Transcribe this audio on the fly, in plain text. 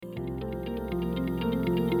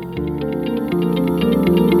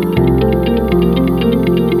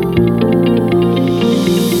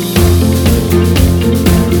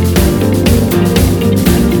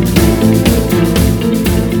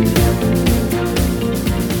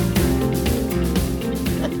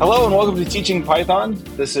Hello and welcome to Teaching Python.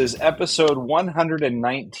 This is episode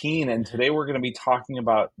 119, and today we're going to be talking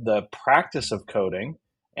about the practice of coding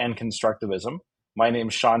and constructivism. My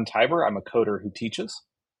name's Sean Tiber. I'm a coder who teaches.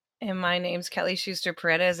 And my name's Kelly Schuster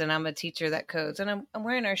Paredes, and I'm a teacher that codes. And I'm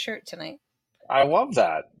wearing our shirt tonight. I love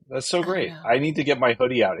that. That's so I great. know. I need to get my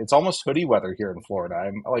hoodie out. It's almost hoodie weather here in Florida.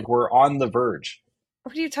 I'm like, we're on the verge.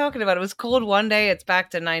 What are you talking about? It was cold one day. It's back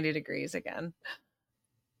to 90 degrees again.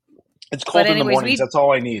 It's But cold in the anyways, mornings. That's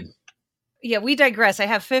all I need. we digress. I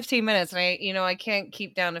have 15 minutes, and I can't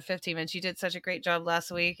keep down to 15 minutes. You did such a great job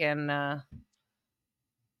last week, and am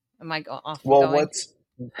I off and Well, going?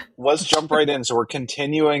 let's jump right in. So we're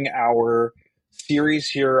continuing our series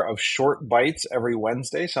here of short bites every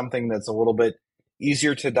Wednesday, something that's a little bit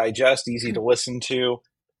easier to digest, easy to listen to.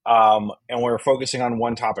 And we're focusing on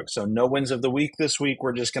one topic. So no wins of the week this week.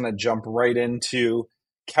 We're just going to jump right into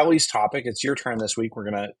Kelly's topic. It's your turn this week. We're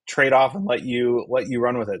going to trade off and let you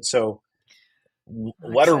run with it. So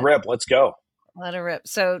let her rip. Let's go. Let her rip.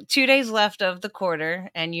 So 2 days left of the quarter,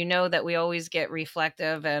 and you know that we always get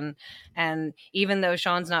reflective, and even though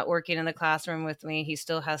Sean's not working in the classroom with me, he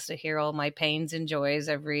still has to hear all my pains and joys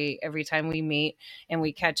every time we meet and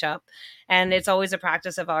we catch up. And it's always a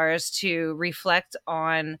practice of ours to reflect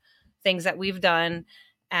on things that we've done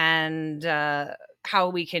and how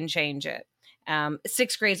we can change it.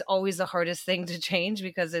 Sixth grade is always the hardest thing to change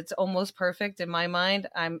because it's almost perfect in my mind.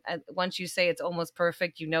 Once you say it's almost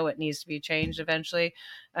perfect, you know it needs to be changed eventually,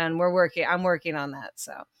 and I'm working on that.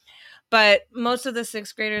 So, but most of the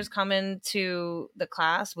sixth graders come into the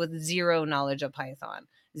class with zero knowledge of Python,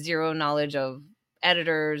 zero knowledge of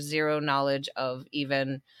editors, zero knowledge of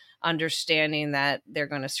even understanding that they're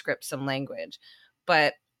going to script some language.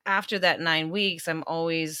 But after that 9 weeks, I'm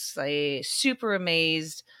always like super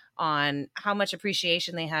amazed on how much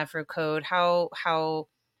appreciation they have for code, how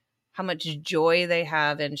much joy they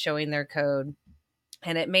have in showing their code.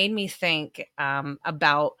 And it made me think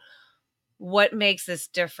about what makes this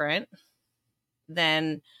different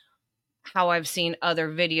than how I've seen other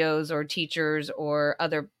videos or teachers or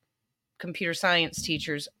other computer science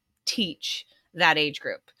teachers teach that age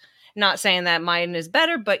group. Not saying that mine is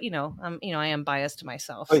better, but I am biased to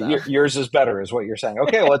myself. But So yours is better, is what you're saying.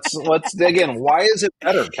 Okay, let's dig in. Why is it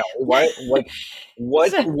better, Kelly? Why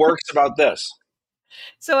what so, works about this?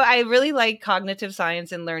 So I really like cognitive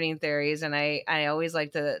science and learning theories, and I always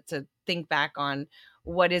like to think back on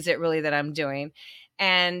what is it really that I'm doing,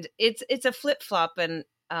 and it's a flip flop and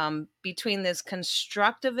between this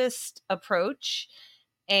constructivist approach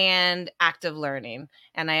and active learning.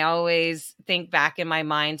 And I always think back in my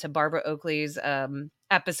mind to Barbara Oakley's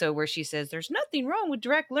episode where she says there's nothing wrong with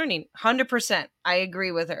direct learning. 100%. I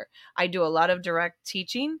agree with her. I do a lot of direct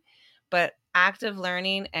teaching, but active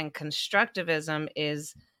learning and constructivism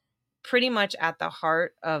is pretty much at the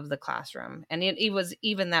heart of the classroom. And it was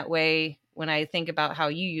even that way when I think about how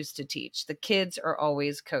you used to teach. The kids are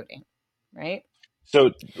always coding, right?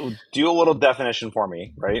 So do a little definition for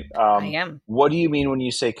me, right? I am. What do you mean when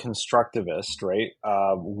you say constructivist, right?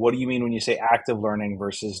 What do you mean when you say active learning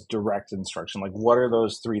versus direct instruction? Like, what are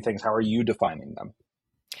those three things? How are you defining them?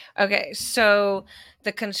 Okay, so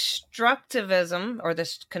the constructivism or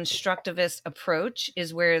this constructivist approach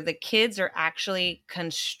is where the kids are actually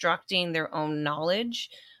constructing their own knowledge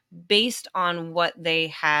based on what they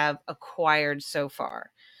have acquired so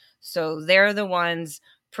far. So they're the ones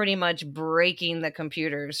pretty much breaking the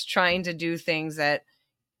computers, trying to do things that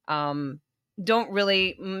um, don't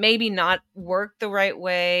really, maybe not work the right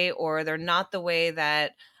way, or they're not the way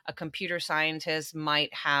that a computer scientist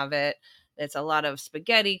might have it. It's a lot of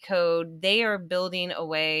spaghetti code. They are building a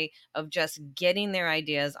way of just getting their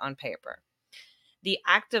ideas on paper. The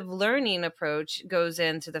active learning approach goes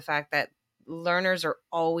into the fact that learners are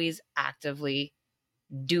always actively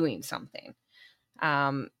doing something.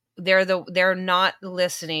 Um, they're not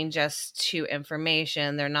listening just to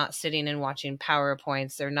information. They're not sitting and watching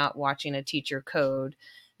PowerPoints. They're not watching a teacher code.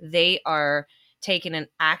 They are taking an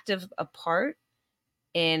active a part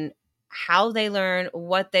in how they learn,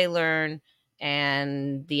 what they learn,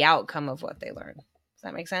 and the outcome of what they learn. Does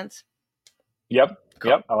that make sense? Yep,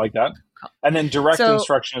 Cool. yep, I like that. Cool. And then direct So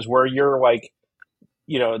instruction is where you're like,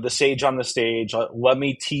 the sage on the stage. Let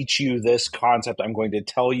me teach you this concept. I'm going to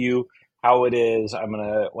tell you how it is. I'm going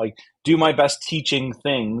to like do my best teaching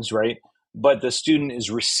things, right? But the student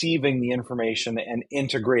is receiving the information and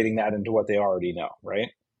integrating that into what they already know, right?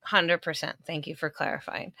 100%. Thank you for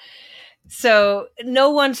clarifying. So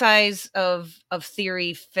no one size of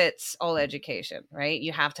theory fits all education, right?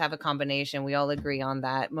 You have to have a combination. We all agree on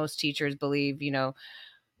that. Most teachers believe,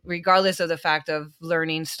 regardless of the fact of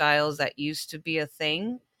learning styles that used to be a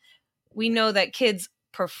thing, we know that kids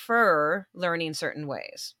prefer learning certain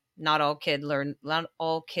ways. Not all kids learn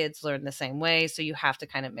the same way, so you have to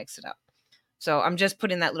kind of mix it up. So I'm just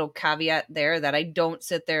putting that little caveat there, that I don't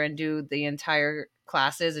sit there and do the entire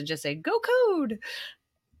classes and just say go code,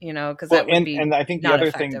 because Well, that would be and I think the not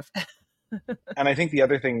other thing, effective. and I think the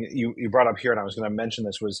other thing you brought up here, and I was going to mention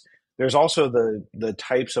this, was there's also the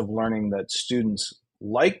types of learning that students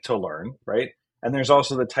like to learn, right? And there's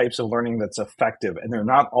also the types of learning that's effective, and they're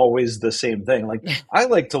not always the same thing. Like I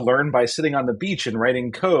like to learn by sitting on the beach and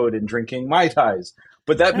writing code and drinking mai tais,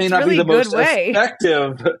 but that may That's not be really the good most way.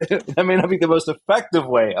 effective. That may not be the most effective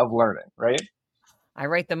way of learning, right? I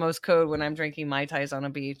write the most code when I'm drinking mai tais on a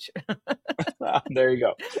beach. There you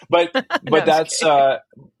go. But No, but I'm just that's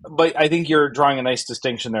kidding. but I think you're drawing a nice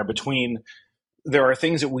distinction there between there are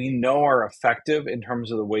things that we know are effective in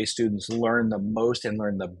terms of the way students learn the most and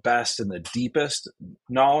learn the best and the deepest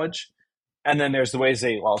knowledge. And then there's the ways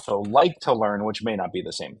they also like to learn, which may not be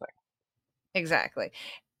the same thing. Exactly.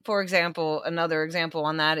 For example, another example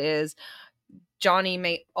on that is Johnny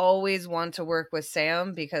may always want to work with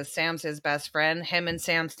Sam because Sam's his best friend. Him and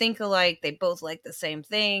Sam think alike. They both like the same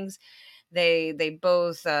things. They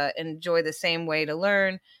both enjoy the same way to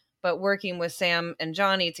learn. But working with Sam and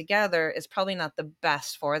Johnny together is probably not the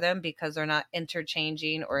best for them because they're not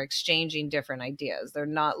interchanging or exchanging different ideas. They're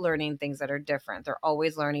not learning things that are different. They're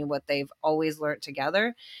always learning what they've always learned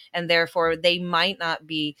together. And therefore, they might not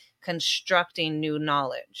be constructing new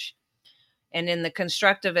knowledge. And in the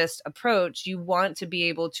constructivist approach, you want to be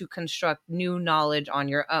able to construct new knowledge on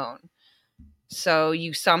your own. So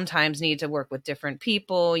you sometimes need to work with different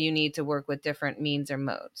people. You need to work with different means or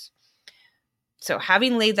modes. So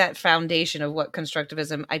having laid that foundation of what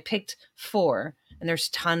constructivism, I picked 4, and there's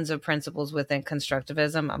tons of principles within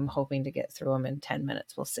constructivism. I'm hoping to get through them in 10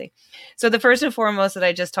 minutes. We'll see. So the first and foremost that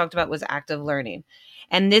I just talked about was active learning.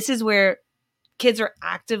 And this is where kids are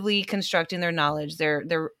actively constructing their knowledge.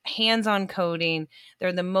 They're hands-on coding.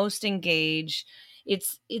 They're the most engaged.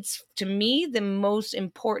 It's to me the most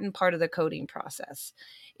important part of the coding process.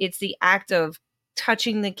 It's the act of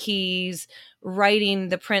touching the keys, writing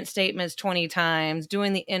the print statements 20 times,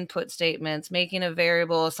 doing the input statements, making a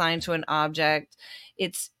variable assigned to an object.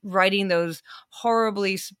 It's writing those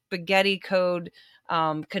horribly spaghetti code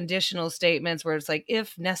conditional statements where it's like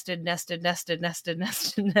if nested, nested, nested, nested,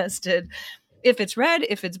 nested, nested, if it's red,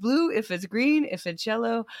 if it's blue, if it's green, if it's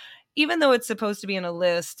yellow, even though it's supposed to be in a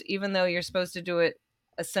list, even though you're supposed to do it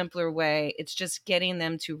a simpler way, it's just getting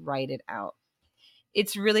them to write it out.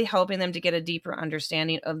 It's really helping them to get a deeper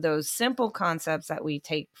understanding of those simple concepts that we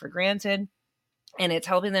take for granted. And it's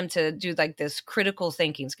helping them to do like this critical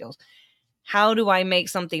thinking skills. How do I make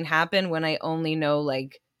something happen when I only know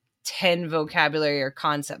like 10 vocabulary or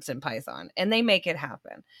concepts in Python? And they make it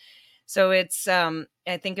happen. So it's I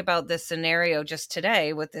think about this scenario just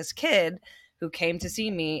today with this kid who came to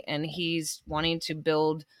see me, and he's wanting to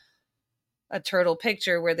build a turtle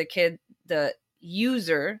picture where the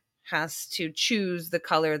user has to choose the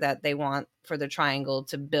color that they want for the triangle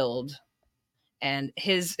to build. And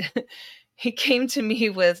his he came to me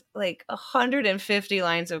with like 150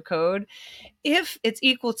 lines of code. If it's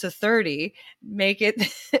equal to 30, make it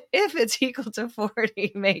if it's equal to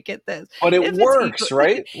 40, make it this. But it If it's equal, works,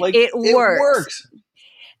 right? Like it it works. works.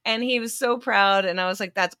 And he was so proud, and I was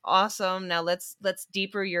like, that's awesome. Now let's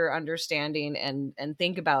deeper your understanding and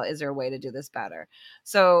think about, is there a way to do this better?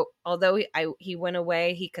 So although he went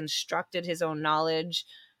away, he constructed his own knowledge.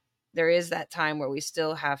 There is that time where we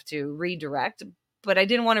still have to redirect, but I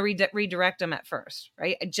didn't want to redirect him at first,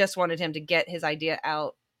 right? I just wanted him to get his idea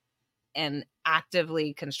out and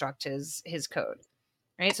actively construct his code,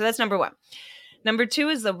 right? So that's number 1. Number 2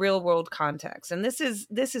 is the real world context. And this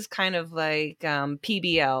is kind of like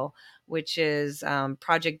PBL, which is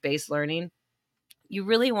project based learning. You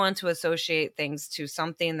really want to associate things to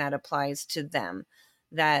something that applies to them,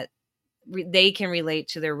 that they can relate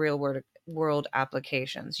to their real world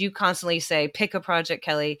applications. You constantly say, pick a project,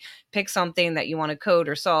 Kelly, pick something that you want to code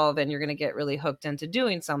or solve, and you're going to get really hooked into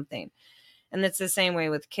doing something. And it's the same way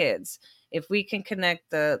with kids. If we can connect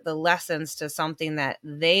the lessons to something that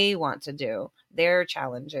they want to do, their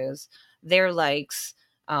challenges, their likes,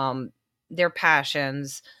 their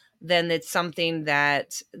passions, then it's something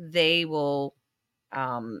that they will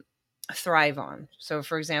um, thrive on. So,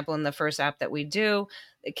 for example, in the first app that we do,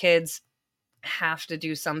 the kids have to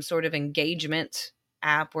do some sort of engagement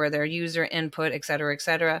app where their user input, et cetera, et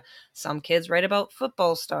cetera. Some kids write about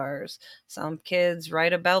football stars. Some kids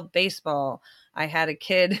write about baseball. I had a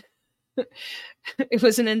kid It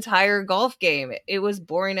was an entire golf game. It was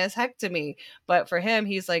boring as heck to me. But for him,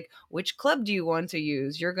 he's like, which club do you want to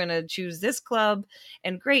use? You're going to choose this club.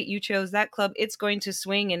 And great, you chose that club. It's going to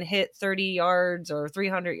swing and hit 30 yards or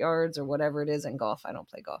 300 yards or whatever it is in golf. I don't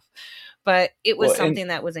play golf. But it was Well, and something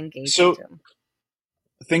that was engaging to so him.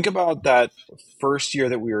 think about that first year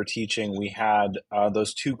that we were teaching. We had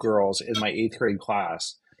those two girls in my eighth grade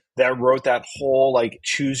class that wrote that whole like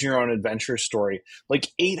choose your own adventure story, like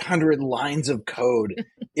 800 lines of code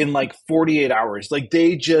in like 48 hours. Like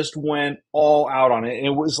they just went all out on it. And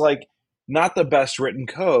it was like not the best written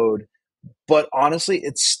code, but honestly,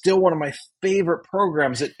 it's still one of my favorite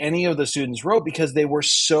programs that any of the students wrote because they were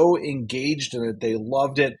so engaged in it. They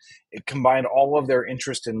loved it. It combined all of their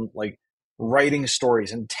interest in like writing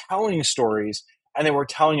stories and telling stories, and they were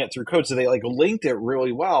telling it through code. So they like linked it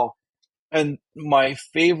really well. And my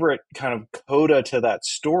favorite kind of coda to that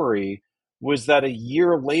story was that a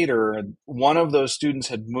year later, one of those students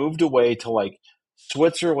had moved away to like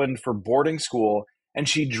Switzerland for boarding school. And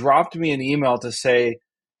she dropped me an email to say,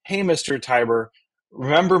 "Hey, Mr. Tiber,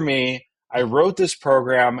 remember me? I wrote this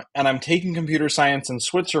program and I'm taking computer science in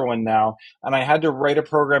Switzerland now. And I had to write a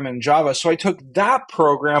program in Java. So I took that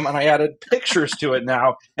program and I added pictures to it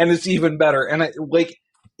now. And it's even better." And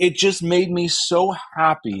it just made me so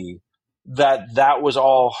happy that that was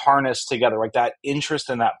all harnessed together, like that interest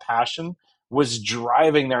and that passion was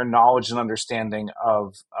driving their knowledge and understanding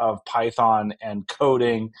of Python and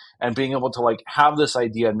coding and being able to like have this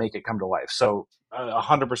idea and make it come to life. So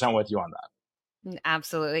 100% with you on that.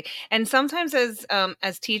 Absolutely. And sometimes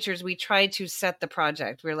as teachers, we try to set the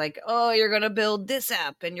project. We're like, "Oh, you're going to build this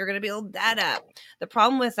app and you're going to build that app." The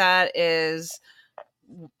problem with that is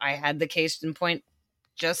I had the case in point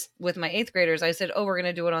just with my eighth graders. I said, "Oh, we're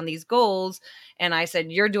going to do it on these goals." And I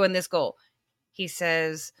said, "You're doing this goal." He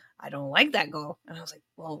says, "I don't like that goal." And I was like,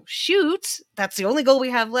 "Well, shoot, that's the only goal we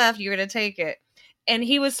have left. You're going to take it." And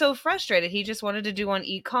he was so frustrated. He just wanted to do on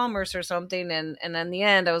e-commerce or something. And in the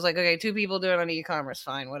end, I was like, okay, two people do it on e-commerce,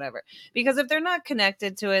 fine, whatever. Because if they're not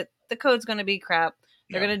connected to it, the code's going to be crap.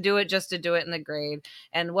 They're Yeah. going to do it just to do it in the grade.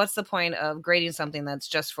 And what's the point of grading something that's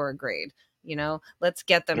just for a grade? Let's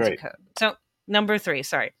get them to Right. code. So number 3,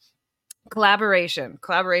 sorry. Collaboration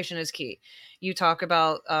is key. You talk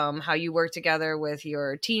about how you work together with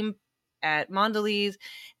your team at Mondelez,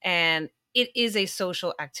 and it is a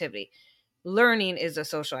social activity. Learning is a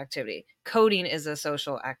social activity. Coding is a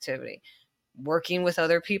social activity. Working with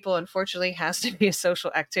other people, unfortunately, has to be a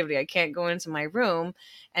social activity. I can't go into my room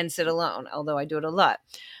and sit alone, although I do it a lot.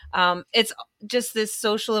 It's just this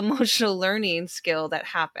social emotional learning skill that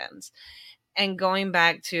happens. And going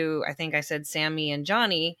back to, I think I said Sammy and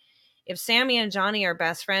Johnny, if Sammy and Johnny are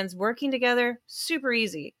best friends, working together, super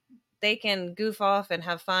easy. They can goof off and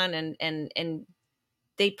have fun, and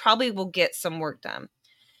they probably will get some work done.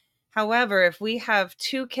 However, if we have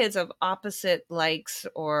two kids of opposite likes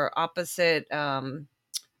or opposite um,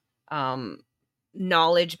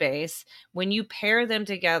 knowledge base, when you pair them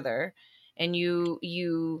together and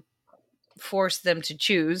you force them to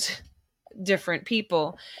choose different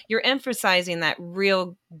people, you're emphasizing that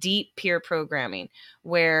real deep peer programming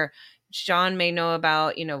where John may know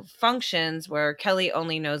about, functions where Kelly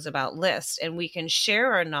only knows about lists, and we can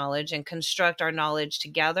share our knowledge and construct our knowledge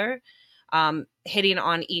together, hitting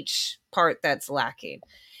on each part that's lacking.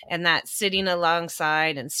 And that sitting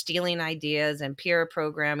alongside and stealing ideas and peer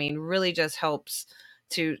programming really just helps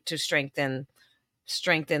to strengthen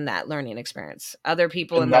that learning experience. Other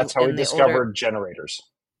people And in the that's how we in the older discovered generators.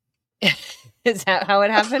 is that how it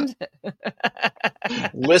happened?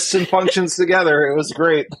 Lists and functions together. It was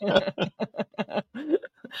great. I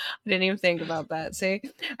didn't even think about that. See,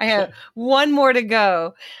 I have one more to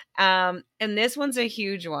go. And this one's a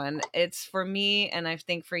huge one. It's for me, and I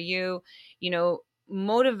think for you,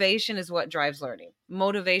 motivation is what drives learning.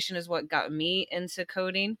 Motivation is what got me into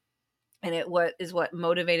coding. And what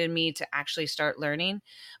motivated me to actually start learning.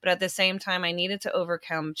 But at the same time, I needed to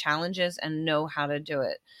overcome challenges and know how to do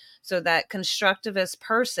it. So that constructivist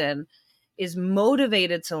person is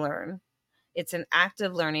motivated to learn. It's an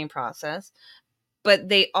active learning process, but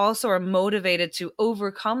they also are motivated to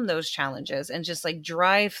overcome those challenges and just like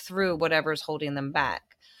drive through whatever's holding them back.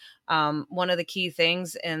 One of the key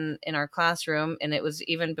things in our classroom, and it was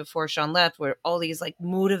even before Sean left, were all these like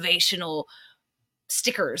motivational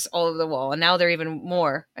stickers all over the wall, and now they're even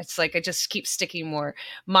more. It's like I just keep sticking more.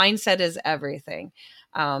 Mindset is everything.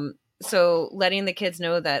 So letting the kids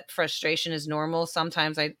know that frustration is normal.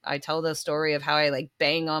 Sometimes I tell the story of how I like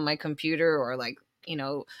bang on my computer or like,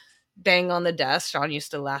 bang on the desk. Sean used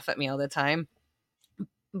to laugh at me all the time.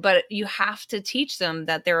 But you have to teach them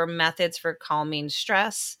that there are methods for calming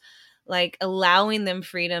stress, like allowing them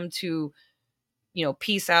freedom to,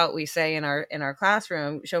 peace out, we say in our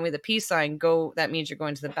classroom, show me the peace sign, go, that means you're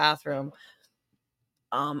going to the bathroom.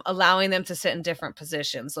 Allowing them to sit in different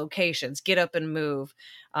positions, locations, get up and move.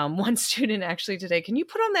 One student actually today, can you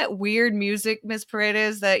put on that weird music, Miss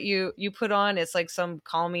Paredes, that you put on? It's like some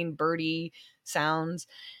calming birdie sounds,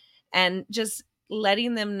 and just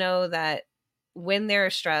letting them know that when they're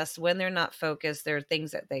stressed, when they're not focused, there are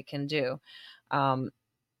things that they can do. Um,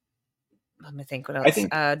 Let me think what I else.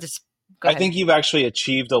 think Just go I ahead. think you've actually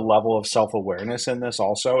achieved a level of self-awareness in this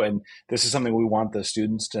also, and this is something we want the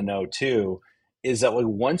students to know too, is that like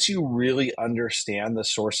once you really understand the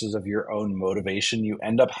sources of your own motivation, you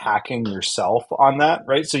end up hacking yourself on that,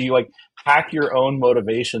 right? So you like hack your own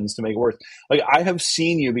motivations to make it work. Like I have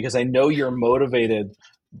seen you because I know you're motivated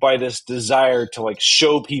by this desire to like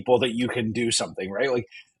show people that you can do something, right? Like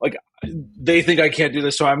they think I can't do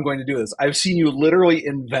this, so I'm going to do this. I've seen you literally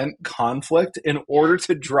invent conflict in order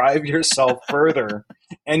to drive yourself further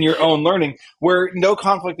and your own learning where no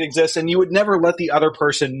conflict exists, and you would never let the other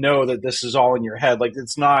person know that this is all in your head. Like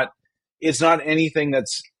it's not anything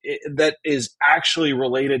that is actually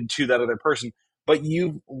related to that other person, but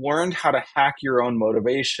you've learned how to hack your own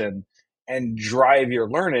motivation and drive your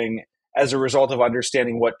learning as a result of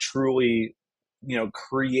understanding what truly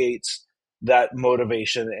creates that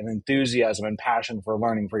motivation and enthusiasm and passion for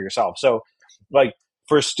learning for yourself. So, like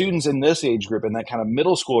for students in this age group in that kind of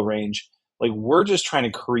middle school range, like we're just trying to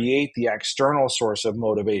create the external source of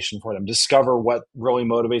motivation for them, discover what really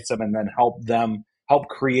motivates them, and then help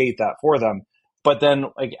create that for them. But then,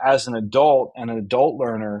 like as an adult and an adult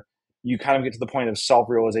learner, you kind of get to the point of self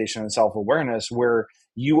realization and self awareness where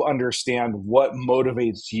you understand what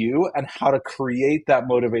motivates you and how to create that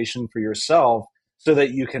motivation for yourself so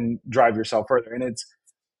that you can drive yourself further. And it's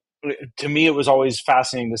to me, it was always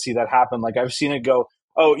fascinating to see that happen. Like I've seen it go,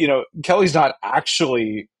 oh, Kelly's not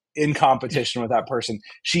actually in competition with that person.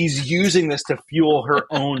 She's using this to fuel her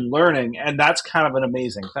own learning, and that's kind of an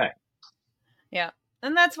amazing thing. Yeah.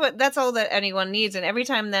 And that's all that anyone needs. And every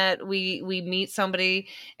time that we meet somebody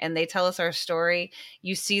and they tell us our story,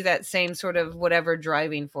 you see that same sort of whatever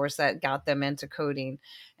driving force that got them into coding.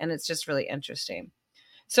 And it's just really interesting.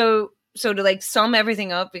 So to like sum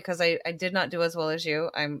everything up, because I did not do as well as you.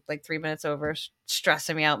 I'm like 3 minutes over,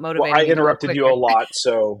 stressing me out, Well, motivating I me to go interrupted you a quicker. lot,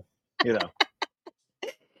 so you know.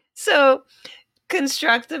 So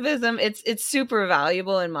constructivism, it's super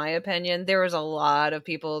valuable in my opinion. There was a lot of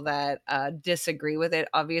people that disagree with it.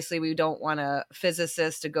 Obviously we don't want a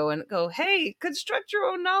physicist to go and go, hey, construct your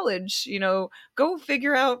own knowledge, go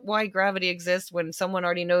figure out why gravity exists when someone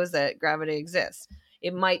already knows that gravity exists.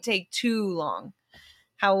 It might take too long.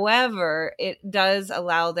 However, it does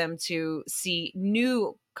allow them to see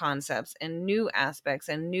new concepts and new aspects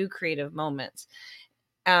and new creative moments.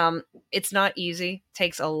 It's not easy,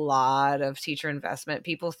 takes a lot of teacher investment.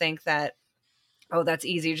 People think that, oh, that's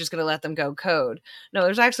easy, you're just going to let them go code. No,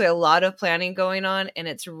 there's actually a lot of planning going on, and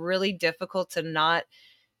it's really difficult to not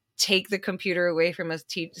take the computer away from a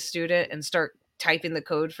student and start typing the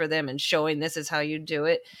code for them and showing this is how you do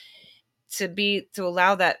it. To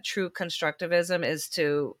allow that true constructivism is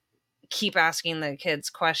to keep asking the kids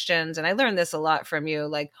questions. And I learned this a lot from you,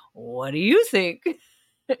 like, what do you think?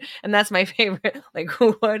 And that's my favorite. Like,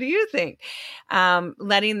 what do you think?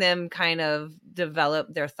 Letting them kind of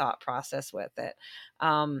develop their thought process with it.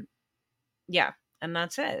 Um, yeah, and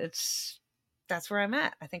that's it. That's where I'm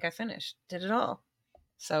at. I think I finished, did it all.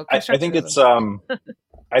 So I think constructivism.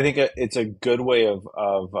 it's a good way of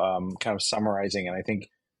kind of summarizing, and I think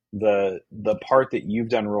the part that you've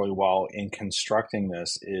done really well in constructing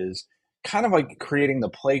this is kind of like creating the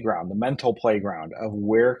playground, the mental playground of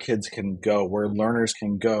where kids can go, where learners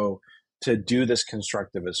can go to do this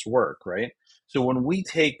constructivist work, right? So when we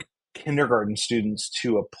take kindergarten students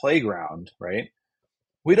to a playground, right?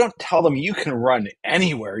 We don't tell them you can run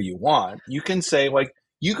anywhere you want. You can say like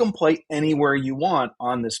you can play anywhere you want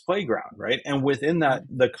on this playground, right? And within that,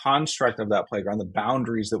 the construct of that playground, the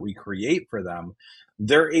boundaries that we create for them,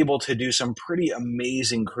 they're able to do some pretty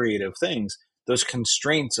amazing creative things. Those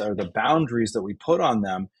constraints or the boundaries that we put on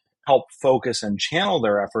them help focus and channel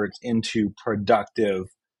their efforts into productive,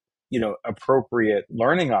 appropriate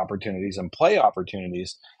learning opportunities and play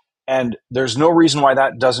opportunities. And there's no reason why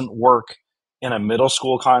that doesn't work in a middle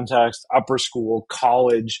school context, upper school,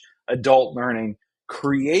 college, adult learning.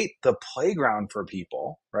 Create the playground for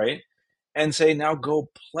people, right? And say, now go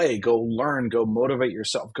play, go learn, go motivate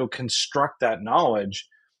yourself, go construct that knowledge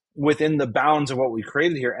within the bounds of what we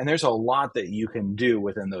created here. And there's a lot that you can do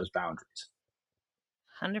within those boundaries.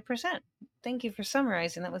 100%. Thank you for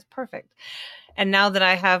summarizing. That was perfect. And now that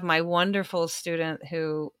I have my wonderful student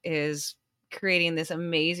who is creating this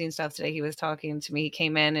amazing stuff today, he was talking to me. He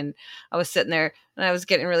came in and I was sitting there and I was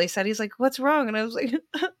getting really sad. He's like, "What's wrong?" And I was like,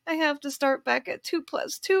 "I have to start back at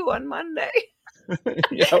 2+2 on Monday."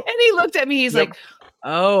 Yep. And he looked at me. He's Yep. like,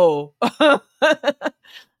 "Oh."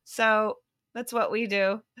 So that's what we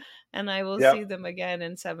do. And I will Yep. see them again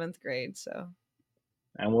in 7th grade. So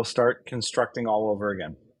And we'll start constructing all over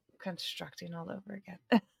again. constructing all over again.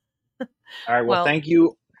 All right. Well, Well, thank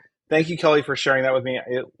you, Kelly, for sharing that with me.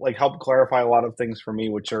 It like helped clarify a lot of things for me,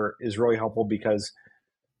 which is really helpful because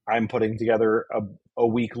I'm putting together a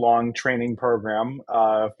week long training program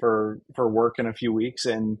for work in a few weeks,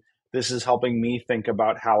 and this is helping me think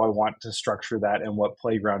about how I want to structure that and what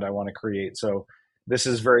playground I want to create. So this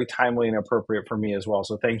is very timely and appropriate for me as well.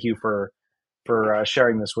 So thank you for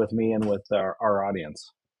sharing this with me and with our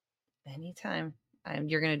audience. anytime.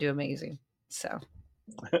 You're going to do amazing. So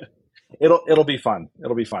It'll be fun.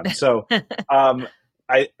 It'll be fun. So um,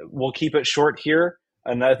 I will keep it short here.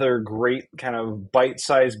 Another great kind of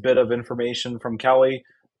bite-sized bit of information from Kelly.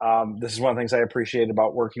 This is one of the things I appreciate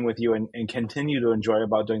about working with you and continue to enjoy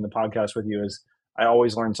about doing the podcast with you is I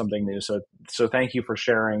always learn something new. So thank you for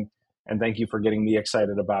sharing and thank you for getting me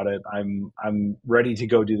excited about it. I'm ready to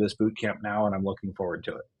go do this boot camp now and I'm looking forward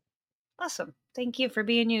to it. awesome. Thank you for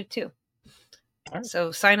being you too. All right.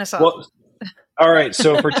 So sign us off. Well, all right.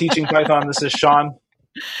 So for Teaching Python, this is Sean.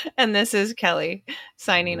 And this is Kelly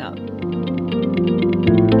signing off.